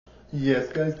Yes,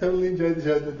 guys, totally enjoyed the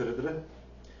show.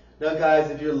 Now, guys,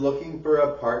 if you're looking for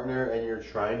a partner and you're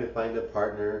trying to find a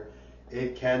partner,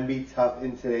 it can be tough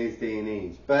in today's day and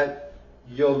age. But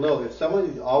you'll know if someone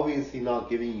is obviously not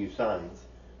giving you signs,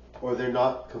 or they're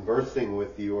not conversing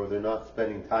with you, or they're not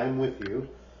spending time with you,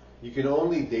 you can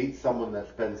only date someone that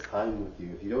spends time with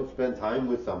you. If you don't spend time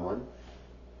with someone,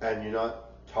 and you're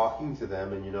not talking to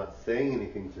them, and you're not saying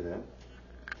anything to them,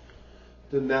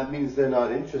 then that means they're not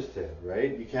interested,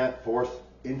 right? You can't force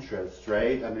interest,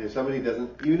 right? I mean, if somebody doesn't,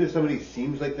 even if somebody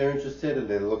seems like they're interested and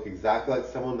they look exactly like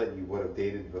someone that you would have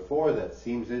dated before that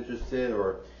seems interested,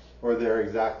 or they're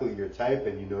exactly your type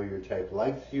and you know your type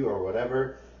likes you or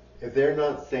whatever, if they're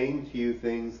not saying to you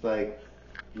things like,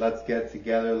 let's get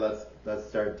together, let's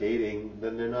start dating,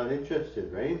 then they're not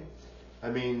interested, right? I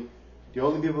mean, the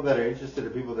only people that are interested are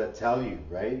people that tell you,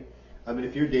 right? I mean,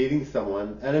 if you're dating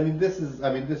someone, and this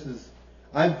is,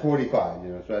 I'm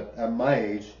 45, so at my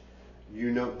age,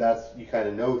 you kind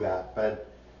of know that, but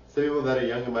some people that are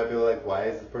younger might be like, why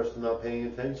is this person not paying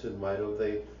attention? Why don't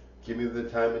they give me the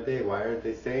time of day? Why aren't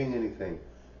they saying anything?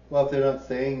 Well, if they're not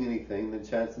saying anything, then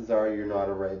chances are you're not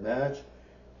a right match,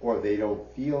 or they don't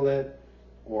feel it,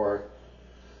 or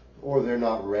they're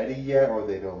not ready yet, or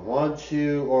they don't want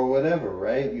you, or whatever,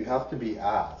 right? You have to be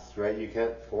asked, right? You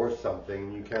can't force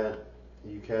something. You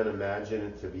can't imagine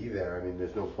it to be there. I mean,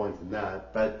 there's no point in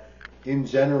that. But in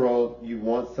general, you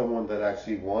want someone that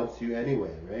actually wants you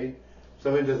anyway, right? If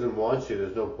somebody doesn't want you,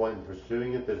 there's no point in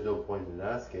pursuing it. There's no point in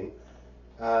asking.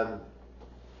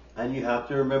 And you have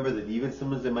to remember that even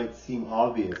someone that might seem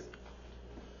obvious,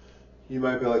 you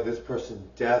might be like, this person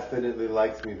definitely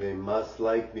likes me. They must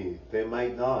like me. They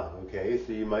might not, okay?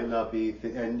 So you might not be,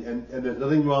 and there's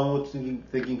nothing wrong with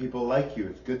thinking people like you.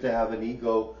 It's good to have an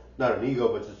ego, not an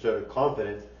ego, but just sort of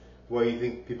confidence where you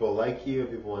think people like you and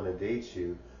people want to date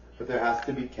you. But there has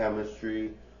to be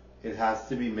chemistry. It has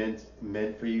to be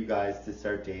meant for you guys to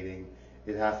start dating.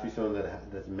 It has to be something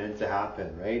that's meant to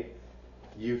happen, right?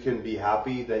 You can be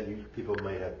happy that people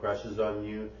might have crushes on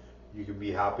you. You can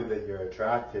be happy that you're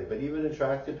attractive, but even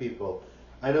attractive people,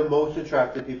 I know most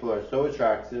attractive people are so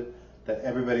attractive that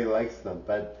everybody likes them,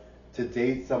 but to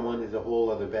date someone is a whole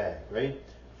other bag, right?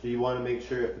 So you want to make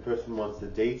sure if the person wants to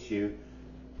date you,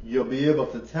 you'll be able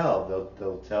to tell.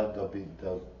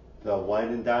 They'll wine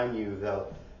and dine you,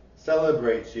 they'll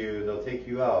celebrate you, they'll take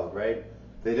you out, right?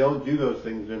 If they don't do those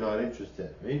things, they're not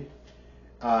interested, right?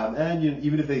 And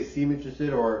even if they seem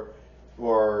interested, or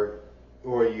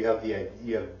you have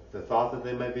the thought that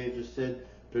they might be interested,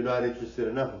 they're not interested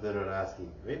enough if they're not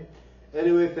asking, right?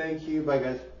 Anyway, thank you. Bye,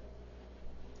 guys.